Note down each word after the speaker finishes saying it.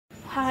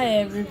Hi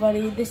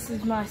everybody, this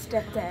is my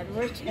stepdad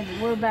Rich,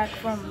 and we're back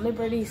from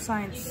Liberty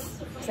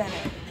Science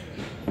Center.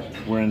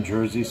 We're in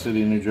Jersey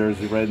City, New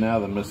Jersey right now,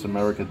 the Miss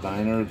America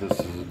Diner. This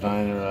is a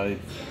diner I've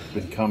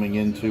been coming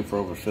into for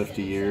over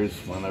 50 years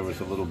when I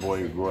was a little boy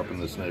who grew up in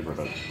this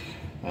neighborhood.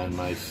 And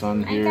my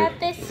son here I got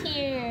this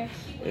here.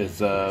 Is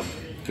going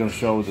to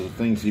show the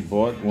things he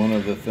bought. One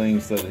of the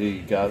things that he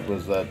got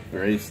was that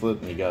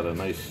bracelet, and he got a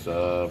nice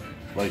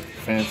like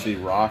fancy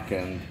rock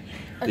and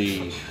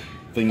the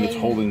thing that's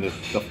holding the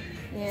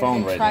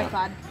phone right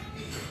tripod.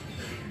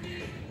 now.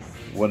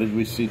 What did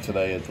we see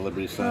today at the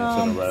Liberty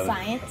Science Center, Riley?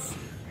 Science.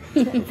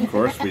 Of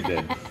course we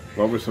did.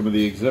 What were some of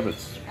the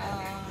exhibits?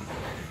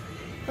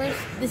 First,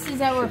 this is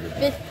our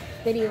fifth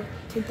video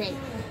to date.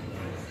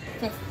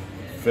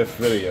 Fifth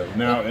video.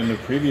 Now, in the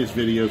previous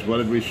videos, what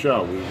did we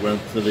show? We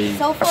went to the...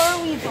 So far,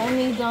 we've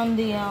only done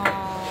the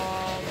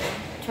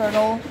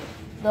turtle.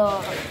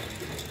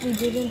 We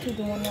didn't do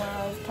the one where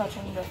I was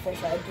touching the fish.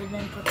 I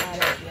didn't put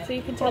that up yet. So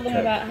you can tell them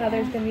about how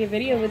there's going to be a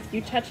video with you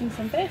touching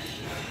some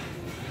fish.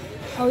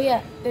 Oh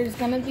yeah, there's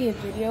going to be a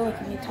video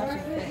with me touching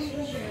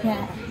fish.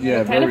 Yeah,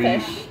 what kind of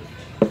fish?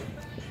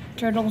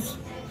 Turtles.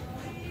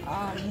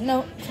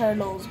 No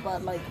turtles,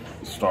 but like...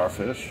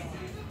 Starfish.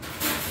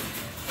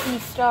 Sea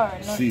star.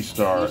 No, Sea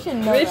star. You should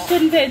know Rich that.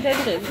 didn't pay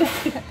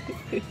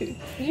attention.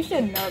 You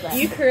should know that.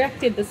 You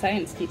corrected the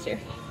science teacher.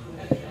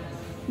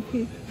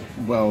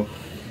 Well,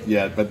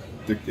 yeah, but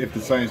if the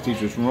science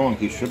teacher's wrong,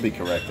 he should be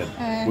corrected.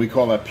 We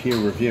call that peer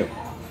review.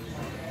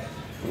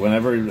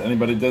 Whenever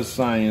anybody does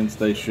science,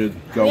 they should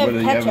go where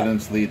the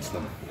evidence leads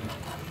them.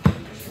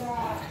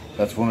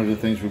 That's one of the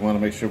things we want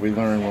to make sure we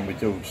learn when we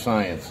do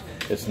science.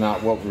 It's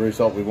not what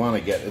result we want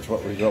to get, it's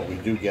what result we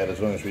do get as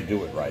long as we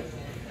do it right.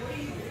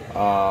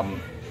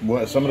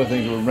 Some of the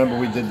things, remember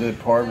we did the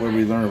part where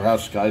we learned how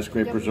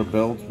skyscrapers are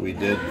built? We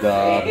did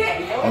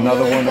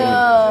another one.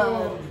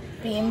 The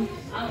beam.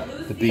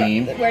 The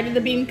beam. Where did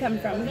the beam come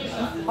from?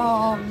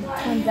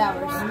 Twin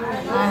Towers.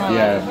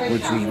 Yeah,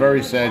 which was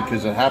very sad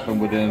because it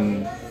happened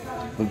within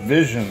the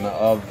vision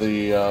of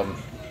the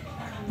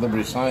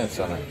Liberty Science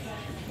Center.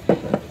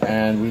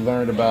 And we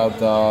learned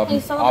about We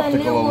saw optical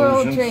the New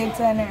illusions. World Trade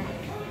Center.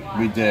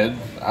 We did.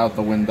 Out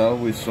the window,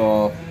 we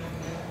saw...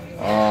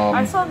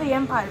 I saw the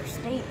Empire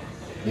State.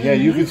 Yeah,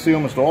 you can see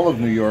almost all of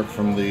New York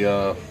from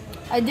the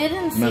I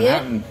didn't see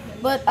Manhattan. it,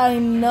 but I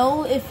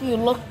know if you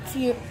look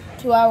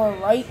to our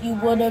right, you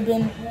would have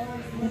been...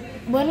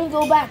 When we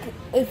go back,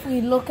 if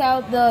we look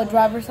out the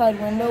driver's side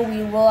window,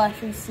 we will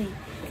actually see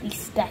the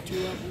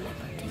Statue of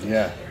Liberty.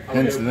 Yeah,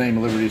 hence the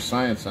name Liberty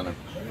Science Center.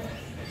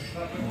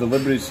 The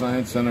Liberty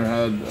Science Center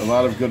had a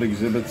lot of good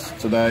exhibits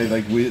today.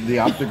 Like the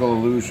optical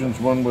illusions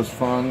one was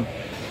fun.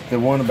 The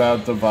one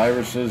about the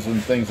viruses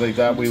and things like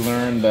that, we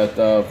learned that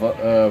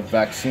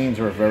vaccines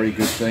are a very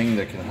good thing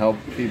that can help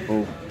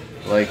people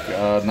like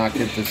not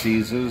get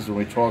diseases. And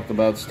we talked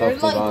about stuff.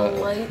 There's like a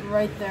light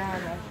right there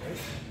on it.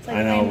 Like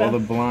I know. rainbow. Well, the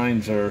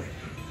blinds are.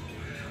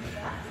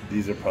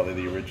 These are probably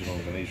the original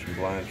Venetian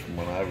blinds from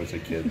when I was a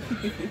kid.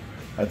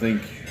 I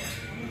think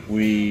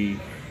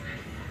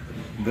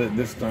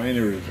this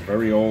diner is a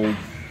very old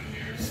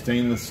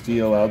stainless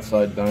steel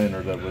outside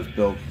diner that was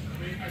built,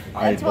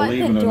 I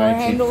believe, in the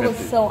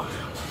 1950s. So hot.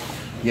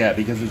 Yeah,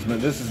 because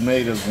this is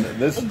made of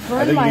this.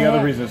 I think the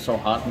other reason it's so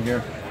hot in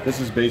here,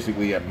 this is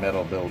basically a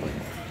metal building,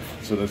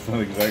 so that's not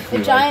exactly a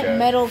like giant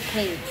metal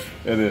cage.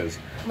 It is,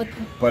 With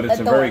but it's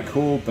a door. very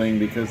cool thing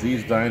because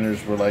these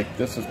diners were like,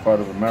 this is part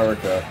of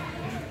America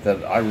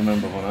that I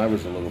remember when I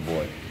was a little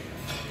boy.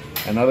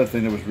 Another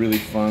thing that was really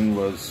fun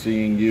was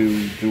seeing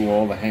you do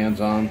all the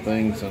hands-on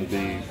things and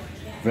be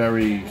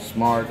very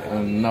smart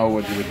and know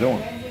what you were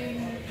doing.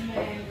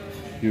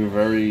 You were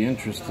very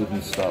interested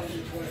in stuff.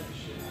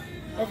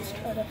 Let's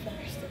try to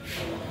finish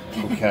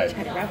this. Okay.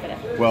 Try to wrap it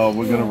up. Well,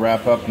 we're going to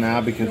wrap up now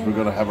because we're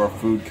going to have our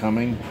food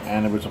coming,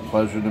 and it was a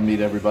pleasure to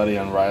meet everybody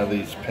on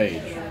Riley's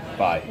page.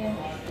 Bye. Yeah.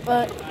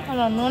 But hold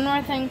on, one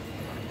more thing.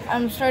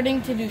 I'm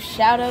starting to do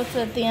shout-outs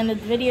at the end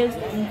of the videos,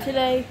 and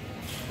today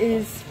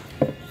is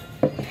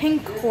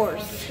Pink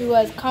Horse, who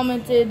has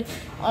commented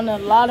on a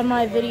lot of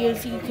my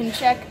videos. You can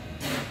check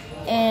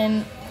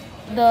in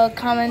the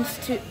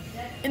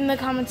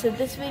comments of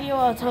this video.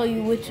 I'll tell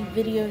you which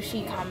video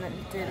she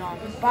commented on.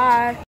 Bye.